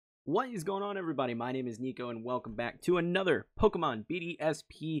What is going on, everybody? My name is Nico and welcome back to another Pokemon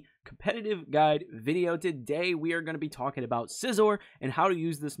BDSP competitive guide video. Today we are going to be talking about Scizor and how to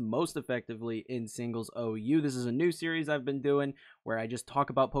use this most effectively in singles OU. This is a new series I've been doing where I just talk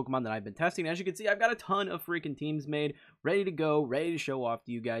about Pokemon that I've been testing. As you can see, I've got a ton of freaking teams made, ready to go, ready to show off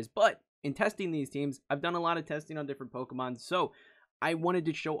to you guys. But in testing these teams, I've done a lot of testing on different Pokemon, so I wanted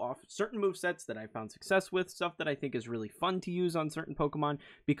to show off certain movesets that I found success with, stuff that I think is really fun to use on certain Pokemon,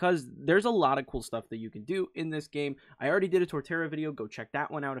 because there's a lot of cool stuff that you can do in this game. I already did a Torterra video. Go check that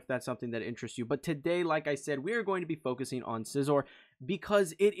one out if that's something that interests you. But today, like I said, we are going to be focusing on Scizor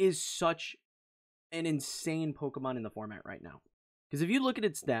because it is such an insane Pokemon in the format right now. Because if you look at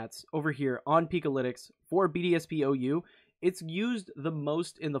its stats over here on Pikalytics for BDSP OU, it's used the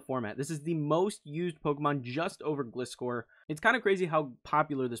most in the format. This is the most used Pokemon, just over Gliscor. It's kind of crazy how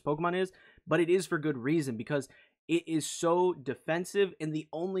popular this Pokemon is, but it is for good reason, because it is so defensive, and the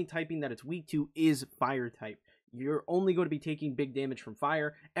only typing that it's weak to is Fire type. You're only going to be taking big damage from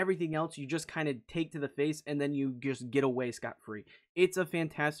Fire. Everything else you just kind of take to the face, and then you just get away scot-free. It's a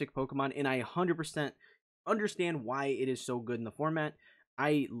fantastic Pokemon, and I 100% understand why it is so good in the format.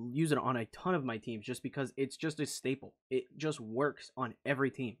 I use it on a ton of my teams just because it's just a staple. It just works on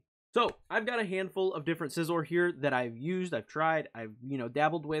every team. So I've got a handful of different Scizor here that I've used, I've tried, I've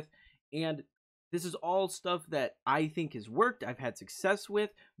dabbled with, and this is all stuff that I think has worked, I've had success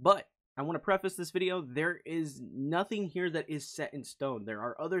with. But I want to preface this video, there is nothing here that is set in stone. There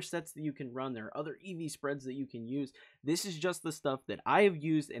are other sets that you can run, there are other EV spreads that you can use. This is just the stuff that I have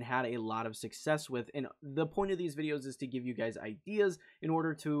used and had a lot of success with, and the point of these videos is to give you guys ideas in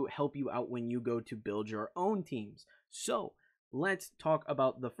order to help you out when you go to build your own teams. So let's talk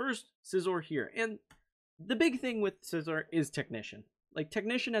about the first Scizor here, and the big thing with Scizor is Technician. Like,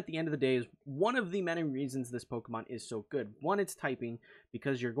 Technician at the end of the day is one of the many reasons this Pokemon is so good. One, it's typing,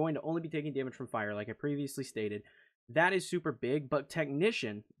 because you're going to only be taking damage from Fire, like I previously stated. That is super big, but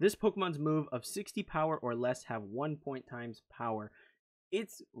Technician, this Pokemon's move of 60 power or less have 1 point times power.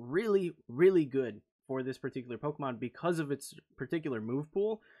 It's really, really good for this particular Pokemon because of its particular move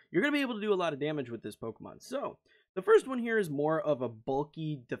pool. You're going to be able to do a lot of damage with this Pokemon. So the first one here is more of a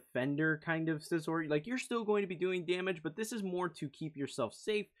bulky defender kind of Scizor. Like, you're still going to be doing damage, but this is more to keep yourself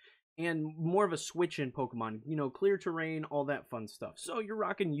safe and more of a switch-in Pokemon. Clear terrain, all that fun stuff. So you're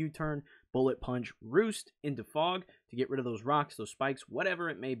rocking U-Turn, Bullet Punch, Roost into Fog to get rid of those rocks, those spikes, whatever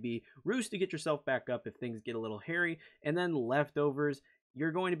it may be. Roost to get yourself back up if things get a little hairy. And then Leftovers.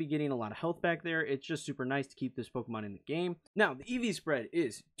 You're going to be getting a lot of health back there. It's just super nice to keep this Pokemon in the game. Now, the EV spread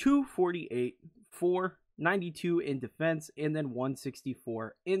is 248, 492 in defense, and then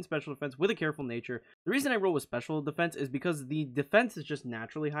 164 in special defense with a careful nature. The reason I roll with special defense is because the defense is just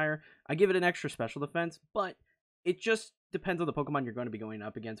naturally higher. I give it an extra special defense, but it just depends on the Pokemon you're going to be going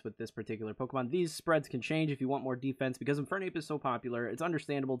up against with this particular Pokemon. These spreads can change if you want more defense, because Infernape is so popular. It's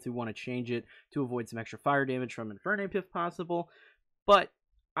understandable to want to change it to avoid some extra fire damage from Infernape if possible. But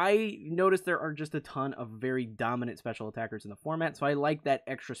I noticed there are just a ton of very dominant special attackers in the format, so I like that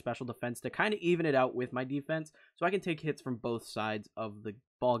extra special defense to kind of even it out with my defense, so I can take hits from both sides of the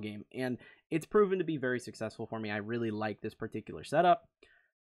ball game. And it's proven to be very successful for me. I really like this particular setup,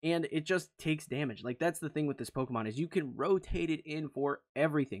 and it just takes damage. Like, that's the thing with this Pokemon, is you can rotate it in for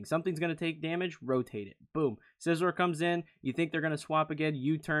everything. Something's going to take damage, rotate it. Boom. Scizor comes in, you think they're going to swap again,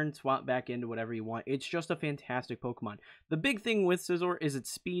 U-turn, swap back into whatever you want. It's just a fantastic Pokemon. The big thing with Scizor is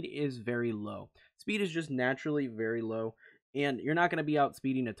its speed is very low. Speed is just naturally very low, and you're not going to be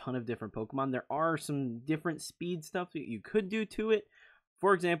outspeeding a ton of different Pokemon. There are some different speed stuff that you could do to it.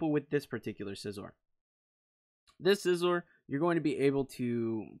 For example, with this particular Scizor. This Scizor, you're going to be able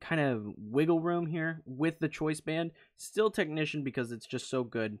to kind of wiggle room here with the Choice Band. Still Technician because it's just so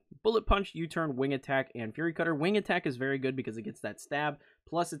good. Bullet Punch, U-Turn, Wing Attack, and Fury Cutter. Wing Attack is very good because it gets that stab.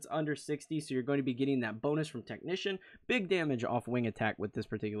 Plus, it's under 60, so you're going to be getting that bonus from Technician. Big damage off Wing Attack with this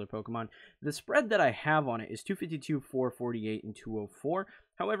particular Pokemon. The spread that I have on it is 252, 448, and 204.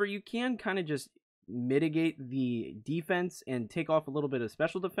 However, you can kind of just mitigate the defense and take off a little bit of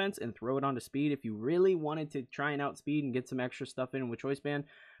special defense and throw it onto speed if you really wanted to try and outspeed and get some extra stuff in with Choice Band.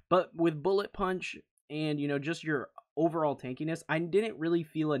 But with Bullet Punch and just your overall tankiness, I didn't really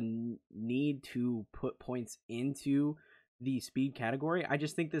feel a need to put points into the speed category. I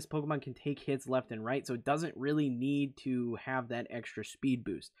just think this Pokemon can take hits left and right, so it doesn't really need to have that extra speed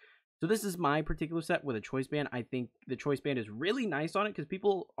boost. So this is my particular set with a Choice Band. I think the Choice Band is really nice on it because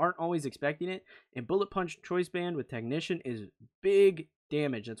people aren't always expecting it. And Bullet Punch Choice Band with Technician is big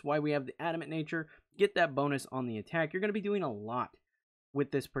damage. That's why we have the Adamant Nature. Get that bonus on the attack. You're going to be doing a lot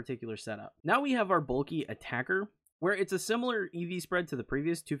with this particular setup. Now we have our bulky attacker where it's a similar EV spread to the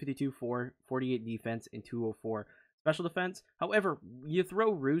previous 252, 448 defense, and 204 special defense. However, you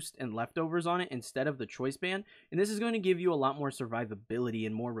throw Roost and Leftovers on it instead of the Choice Band, and this is going to give you a lot more survivability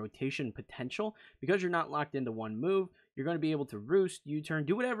and more rotation potential because you're not locked into one move. You're going to be able to Roost, U-turn,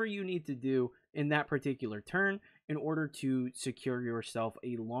 do whatever you need to do in that particular turn in order to secure yourself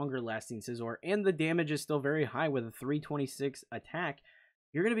a longer lasting Scizor, and the damage is still very high with a 326 attack.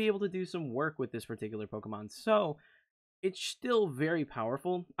 You're going to be able to do some work with this particular Pokemon, so it's still very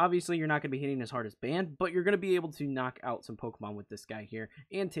powerful. Obviously, you're not going to be hitting as hard as Band, but you're going to be able to knock out some Pokemon with this guy here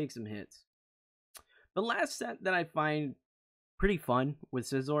and take some hits. The last set that I find pretty fun with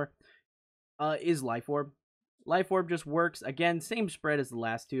Scizor is Life Orb. Life Orb just works. Again, same spread as the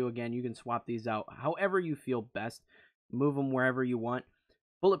last two. Again, you can swap these out however you feel best. Move them wherever you want.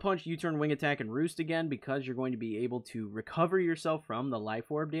 Bullet Punch, U-turn, Wing Attack, and Roost again because you're going to be able to recover yourself from the Life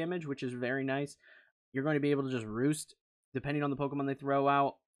Orb damage, which is very nice. You're going to be able to just Roost. Depending on the Pokemon they throw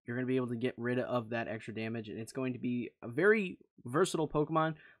out, you're going to be able to get rid of that extra damage, and it's going to be a very versatile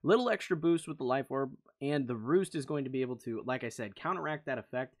Pokemon. Little extra boost with the Life Orb, and the Roost is going to be able to, like I said, counteract that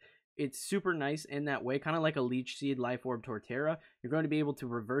effect. It's super nice in that way, kind of like a Leech Seed, Life Orb, Torterra. You're going to be able to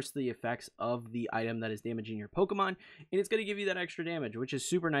reverse the effects of the item that is damaging your Pokemon, and it's going to give you that extra damage, which is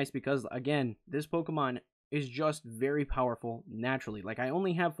super nice because, again, this Pokemon is just very powerful naturally. Like, I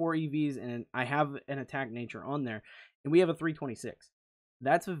only have 4 EVs, and I have an attack nature on there, and we have a 326.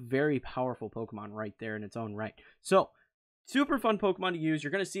 That's a very powerful Pokemon right there in its own right. So, super fun Pokemon to use.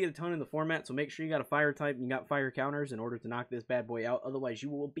 You're going to see it a ton in the format, so make sure you got a fire type and you got fire counters in order to knock this bad boy out. Otherwise, you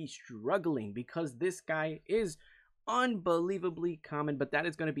will be struggling because this guy is unbelievably common. But that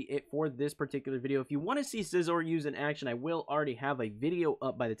is going to be it for this particular video. If you want to see Scizor used in action, I will already have a video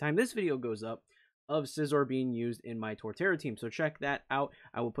up by the time this video goes up of Scizor being used in my Torterra team. So check that out.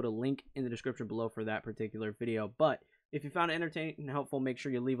 I will put a link in the description below for that particular video. But if you found it entertaining and helpful, make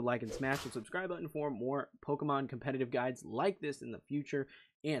sure you leave a like and smash the subscribe button for more Pokemon competitive guides like this in the future.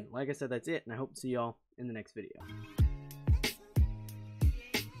 And like I said, that's it, and I hope to see y'all in the next video.